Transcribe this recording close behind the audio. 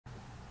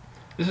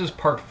This is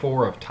part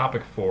 4 of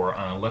topic 4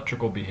 on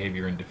electrical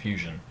behavior and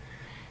diffusion.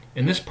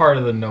 In this part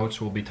of the notes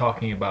we'll be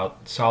talking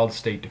about solid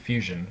state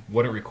diffusion,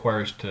 what it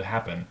requires to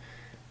happen,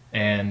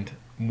 and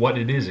what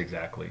it is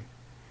exactly.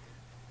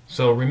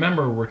 So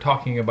remember, we're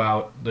talking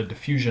about the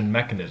diffusion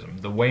mechanism,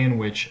 the way in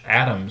which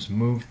atoms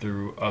move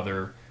through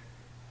other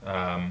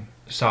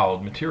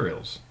solid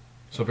materials.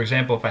 So for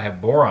example, if I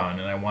have boron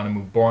and I want to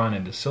move boron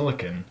into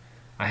silicon,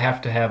 I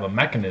have to have a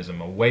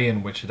mechanism, a way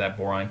in which that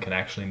boron can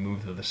actually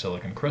move through the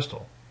silicon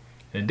crystal.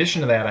 In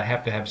addition to that, I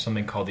have to have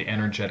something called the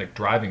energetic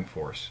driving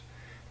force.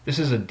 This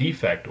is a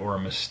defect or a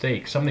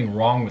mistake, something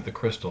wrong with the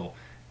crystal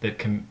that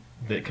can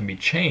be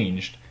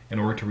changed in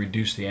order to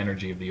reduce the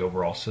energy of the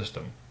overall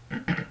system.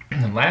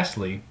 And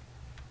lastly,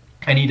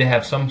 I need to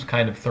have some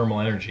kind of thermal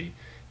energy,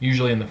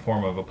 usually in the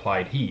form of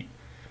applied heat,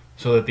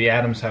 so that the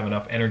atoms have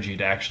enough energy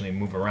to actually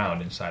move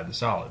around inside the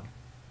solid.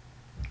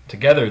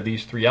 Together,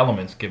 these three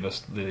elements give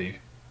us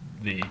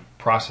the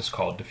process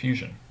called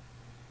diffusion.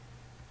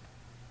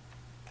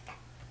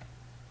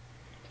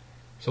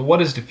 So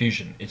what is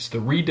diffusion? It's the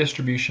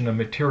redistribution of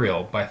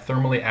material by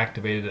thermally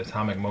activated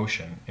atomic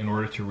motion in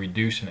order to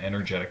reduce an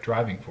energetic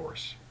driving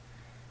force.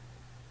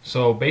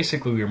 So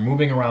basically we are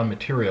moving around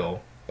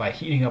material by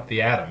heating up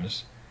the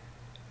atoms,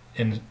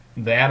 and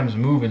the atoms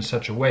move in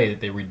such a way that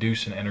they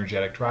reduce an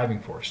energetic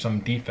driving force, some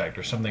defect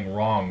or something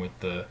wrong with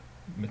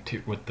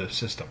the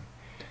system.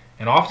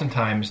 And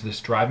oftentimes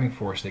this driving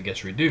force that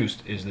gets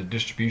reduced is the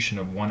distribution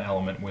of one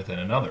element within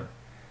another.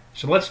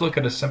 So let's look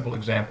at a simple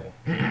example.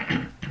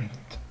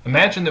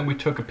 Imagine that we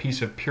took a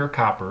piece of pure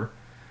copper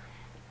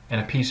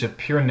and a piece of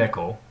pure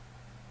nickel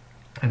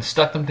and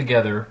stuck them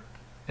together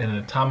in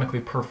an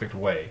atomically perfect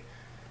way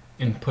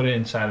and put it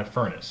inside a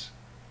furnace.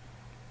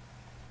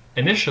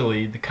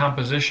 Initially, the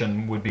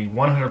composition would be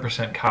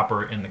 100%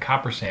 copper in the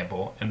copper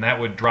sample, and that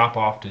would drop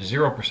off to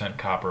 0%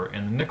 copper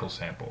in the nickel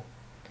sample.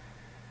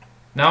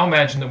 Now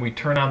imagine that we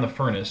turn on the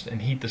furnace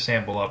and heat the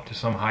sample up to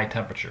some high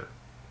temperature.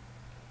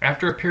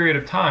 After a period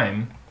of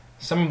time,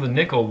 some of the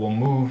nickel will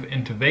move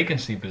into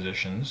vacancy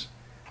positions,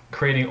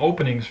 creating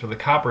openings for the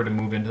copper to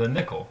move into the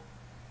nickel.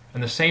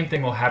 And the same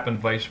thing will happen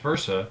vice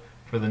versa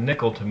for the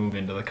nickel to move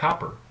into the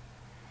copper.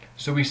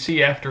 So we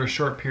see after a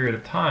short period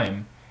of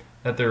time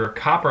that there are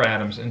copper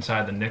atoms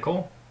inside the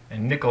nickel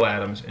and nickel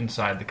atoms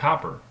inside the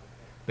copper.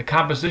 The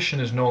composition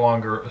is no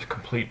longer a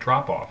complete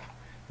drop-off.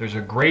 There's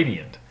a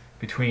gradient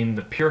between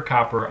the pure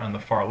copper on the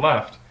far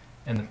left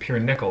and the pure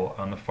nickel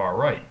on the far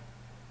right.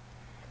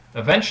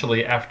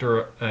 Eventually,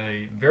 after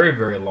a very,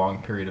 very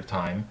long period of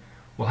time,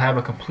 we'll have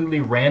a completely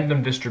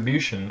random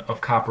distribution of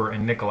copper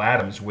and nickel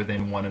atoms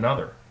within one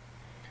another.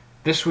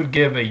 This would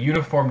give a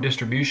uniform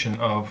distribution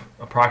of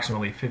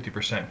approximately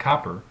 50%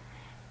 copper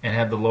and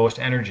have the lowest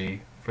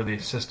energy for the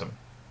system.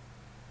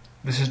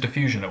 This is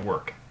diffusion at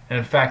work. And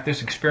in fact,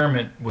 this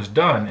experiment was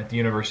done at the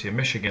University of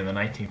Michigan in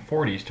the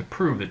 1940s to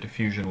prove that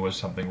diffusion was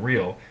something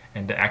real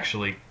and to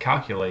actually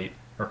calculate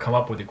or come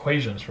up with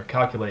equations for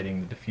calculating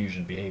the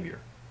diffusion behavior.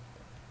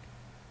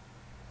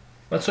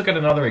 Let's look at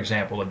another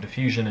example of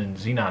diffusion in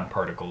xenon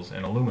particles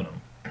in aluminum.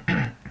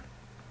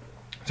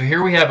 So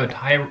here we have a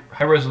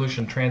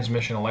high-resolution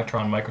transmission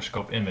electron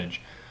microscope image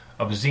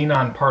of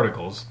xenon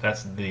particles,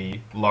 that's the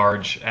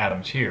large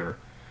atoms here,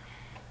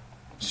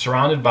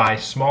 surrounded by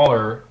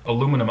smaller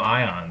aluminum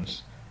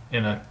ions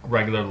in a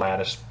regular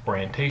lattice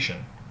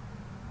orientation.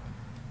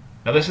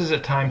 Now this is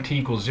at time t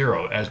equals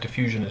 0, as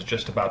diffusion is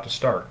just about to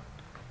start.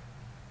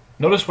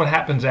 Notice what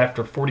happens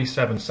after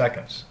 47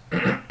 seconds.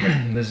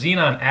 The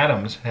xenon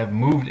atoms have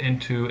moved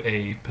into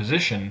a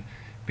position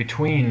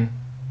between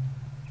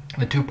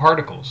the two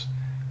particles.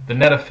 The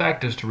net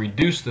effect is to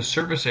reduce the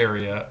surface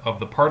area of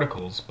the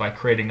particles by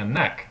creating a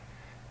neck.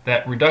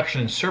 That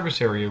reduction in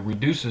surface area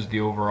reduces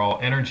the overall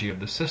energy of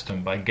the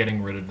system by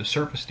getting rid of the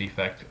surface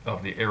defect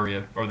of the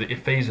area or the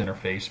phase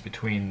interface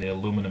between the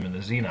aluminum and the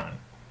xenon.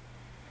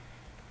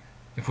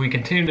 If we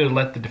continue to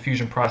let the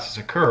diffusion process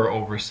occur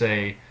over,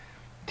 say,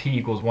 t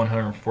equals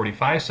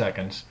 145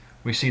 seconds,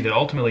 we see that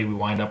ultimately we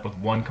wind up with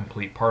one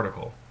complete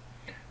particle.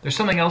 There's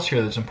something else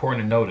here that's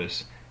important to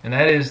notice, and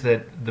that is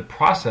that the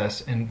process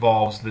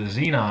involves the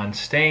xenon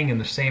staying in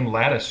the same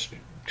lattice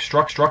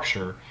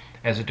structure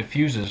as it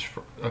diffuses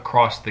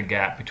across the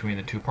gap between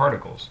the two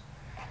particles,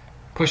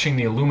 pushing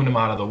the aluminum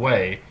out of the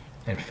way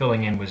and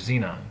filling in with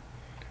xenon.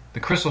 The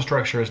crystal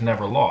structure is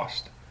never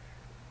lost.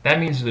 That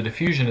means the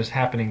diffusion is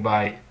happening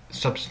by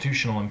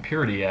substitutional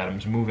impurity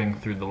atoms moving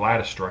through the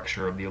lattice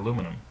structure of the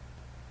aluminum.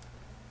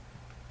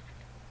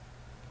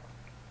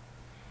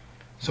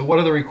 So what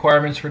are the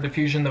requirements for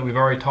diffusion that we've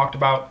already talked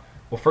about?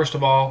 Well, first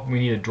of all, we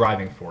need a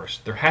driving force.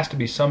 There has to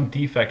be some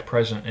defect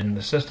present in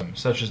the system,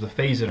 such as the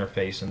phase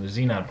interface in the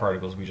xenon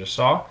particles we just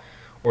saw,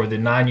 or the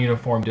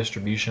non-uniform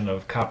distribution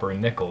of copper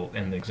and nickel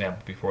in the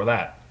example before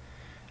that.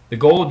 The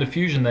goal of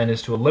diffusion then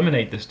is to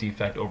eliminate this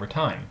defect over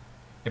time.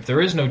 If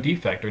there is no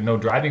defect or no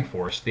driving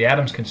force, the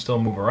atoms can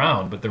still move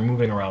around, but they're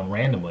moving around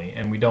randomly,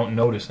 and we don't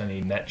notice any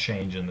net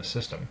change in the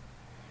system.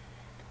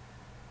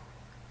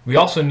 We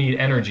also need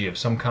energy of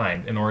some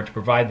kind in order to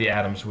provide the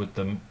atoms with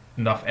the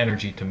enough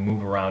energy to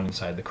move around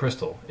inside the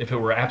crystal. If it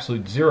were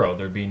absolute zero,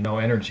 there'd be no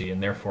energy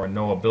and therefore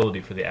no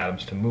ability for the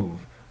atoms to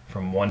move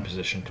from one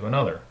position to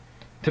another.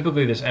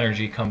 Typically, this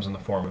energy comes in the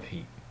form of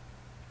heat.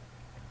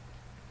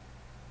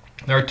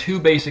 There are two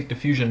basic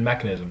diffusion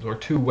mechanisms, or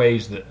two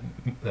ways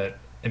that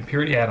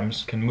impurity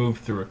atoms can move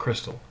through a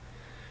crystal.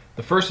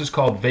 The first is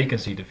called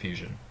vacancy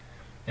diffusion.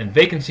 In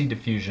vacancy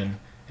diffusion,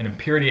 an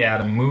impurity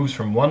atom moves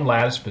from one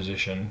lattice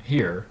position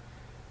here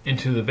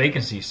into the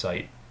vacancy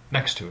site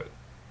next to it.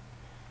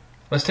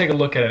 Let's take a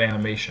look at an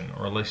animation,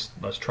 or at least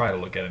let's try to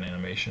look at an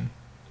animation.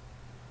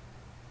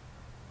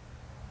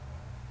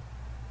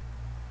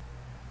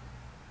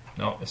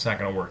 No, it's not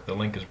going to work. The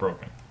link is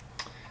broken.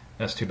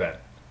 That's too bad.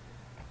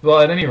 Well,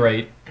 at any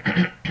rate,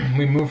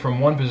 we move from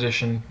one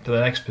position to the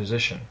next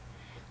position.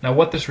 Now,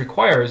 what this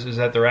requires is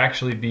that there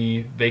actually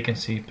be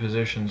vacancy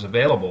positions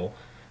available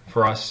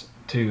for us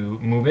to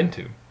move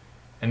into.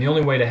 And the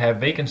only way to have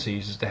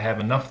vacancies is to have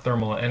enough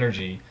thermal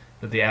energy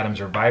that the atoms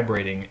are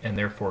vibrating and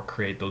therefore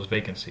create those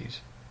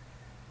vacancies.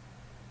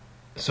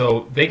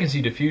 So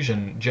vacancy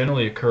diffusion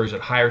generally occurs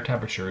at higher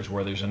temperatures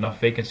where there's enough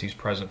vacancies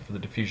present for the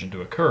diffusion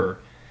to occur,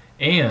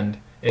 and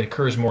it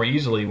occurs more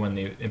easily when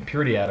the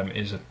impurity atom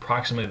is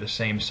approximately the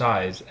same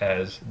size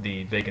as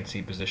the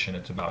vacancy position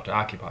it's about to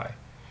occupy.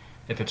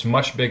 If it's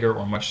much bigger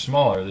or much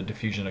smaller, the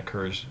diffusion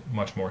occurs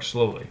much more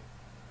slowly.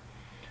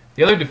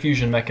 The other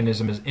diffusion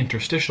mechanism is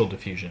interstitial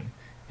diffusion.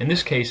 In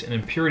this case, an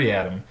impurity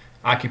atom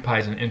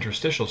occupies an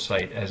interstitial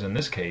site, as in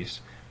this case,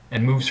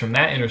 and moves from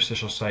that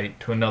interstitial site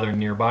to another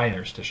nearby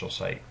interstitial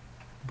site,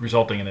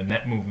 resulting in a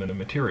net movement of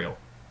material.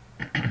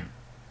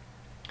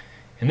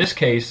 In this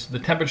case, the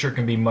temperature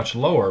can be much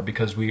lower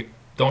because we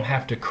don't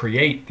have to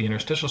create the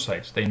interstitial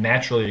sites. They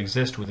naturally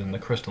exist within the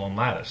crystalline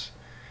lattice.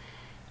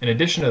 In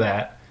addition to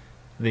that,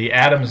 the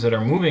atoms that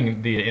are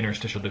moving via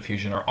interstitial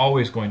diffusion are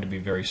always going to be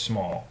very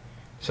small,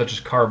 such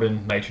as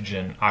carbon,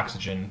 nitrogen,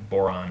 oxygen,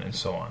 boron, and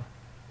so on.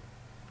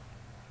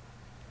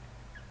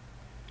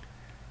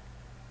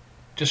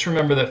 Just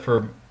remember that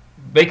for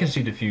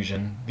vacancy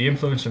diffusion, the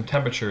influence of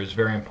temperature is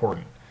very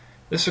important.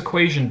 This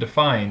equation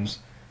defines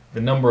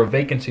the number of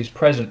vacancies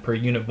present per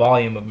unit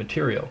volume of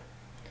material.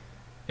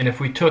 And if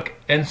we took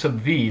n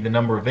sub v, the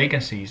number of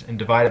vacancies, and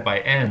divided by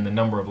n, the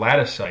number of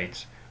lattice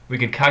sites, we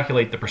could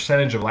calculate the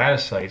percentage of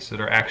lattice sites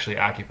that are actually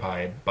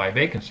occupied by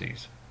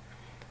vacancies.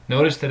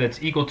 Notice that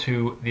it's equal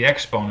to the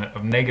exponent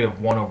of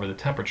 -1 over the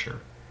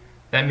temperature.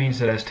 That means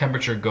that as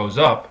temperature goes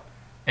up,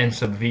 n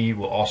sub v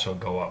will also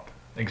go up,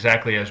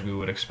 exactly as we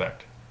would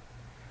expect.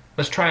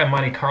 Let's try a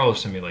Monte Carlo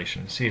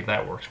simulation and see if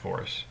that works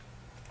for us.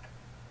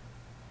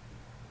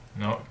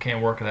 No,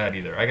 can't work with that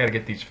either. I got to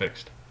get these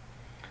fixed.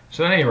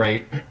 So at any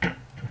rate,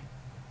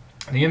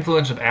 the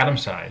influence of atom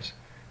size.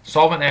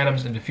 Solvent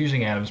atoms and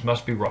diffusing atoms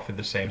must be roughly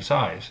the same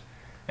size.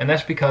 And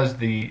that's because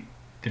the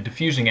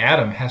diffusing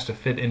atom has to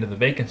fit into the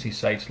vacancy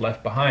sites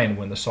left behind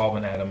when the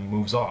solvent atom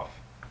moves off.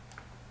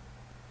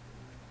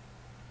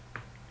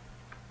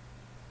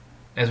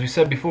 As we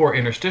said before,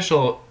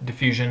 interstitial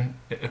diffusion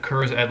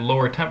occurs at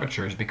lower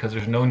temperatures because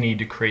there's no need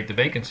to create the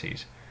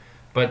vacancies.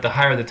 But the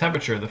higher the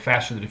temperature, the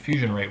faster the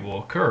diffusion rate will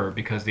occur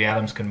because the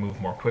atoms can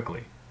move more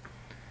quickly.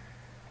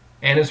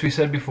 And as we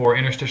said before,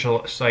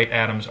 interstitial site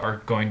atoms are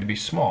going to be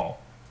small,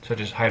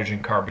 such as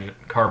hydrogen,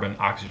 carbon,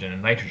 oxygen,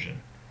 and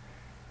nitrogen.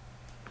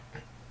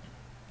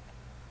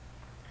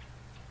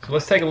 So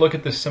let's take a look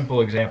at this simple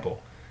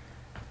example.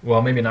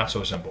 Well, maybe not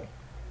so simple.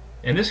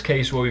 In this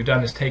case, what we've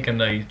done is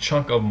taken a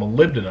chunk of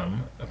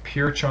molybdenum, a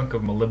pure chunk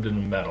of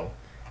molybdenum metal,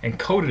 and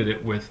coated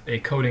it with a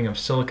coating of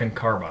silicon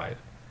carbide.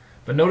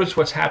 But notice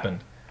what's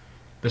happened.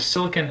 The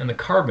silicon and the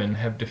carbon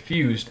have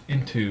diffused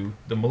into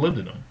the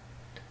molybdenum.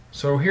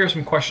 So here are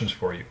some questions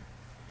for you.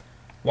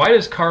 Why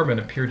does carbon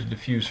appear to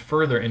diffuse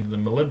further into the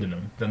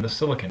molybdenum than the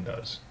silicon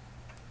does?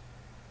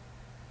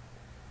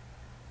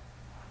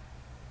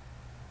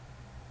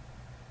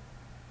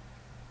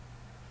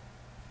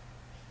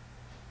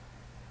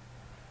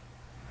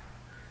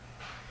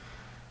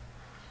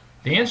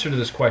 The answer to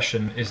this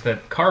question is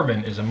that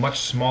carbon is a much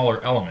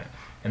smaller element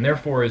and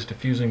therefore is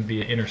diffusing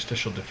via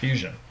interstitial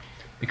diffusion.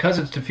 Because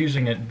it's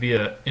diffusing it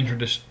via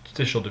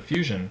interstitial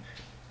diffusion,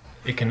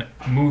 it can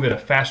move at a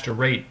faster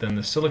rate than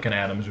the silicon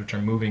atoms, which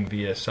are moving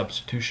via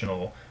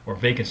substitutional or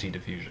vacancy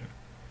diffusion.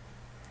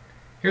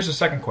 Here's the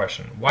second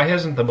question. Why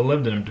hasn't the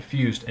molybdenum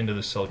diffused into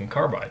the silicon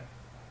carbide?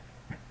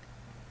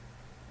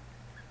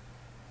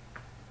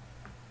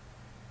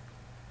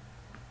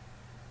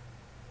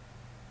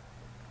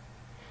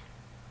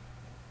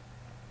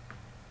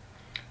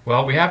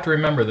 Well, we have to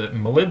remember that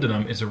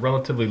molybdenum is a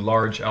relatively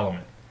large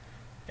element.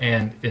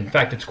 And in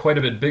fact, it's quite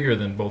a bit bigger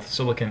than both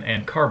silicon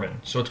and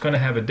carbon, so it's going to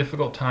have a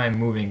difficult time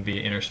moving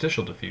via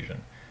interstitial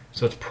diffusion.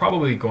 So it's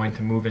probably going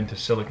to move into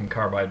silicon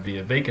carbide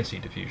via vacancy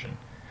diffusion.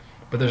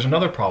 But there's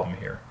another problem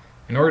here.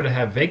 In order to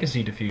have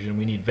vacancy diffusion,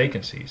 we need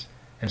vacancies.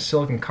 And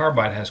silicon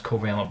carbide has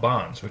covalent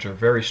bonds, which are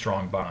very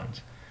strong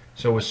bonds.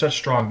 So with such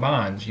strong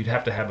bonds, you'd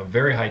have to have a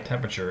very high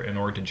temperature in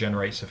order to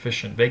generate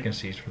sufficient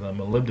vacancies for the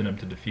molybdenum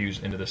to diffuse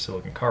into the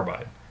silicon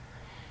carbide.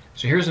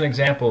 So here's an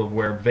example of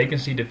where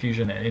vacancy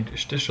diffusion and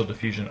interstitial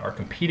diffusion are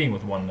competing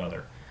with one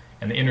another,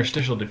 and the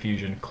interstitial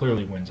diffusion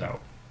clearly wins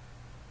out.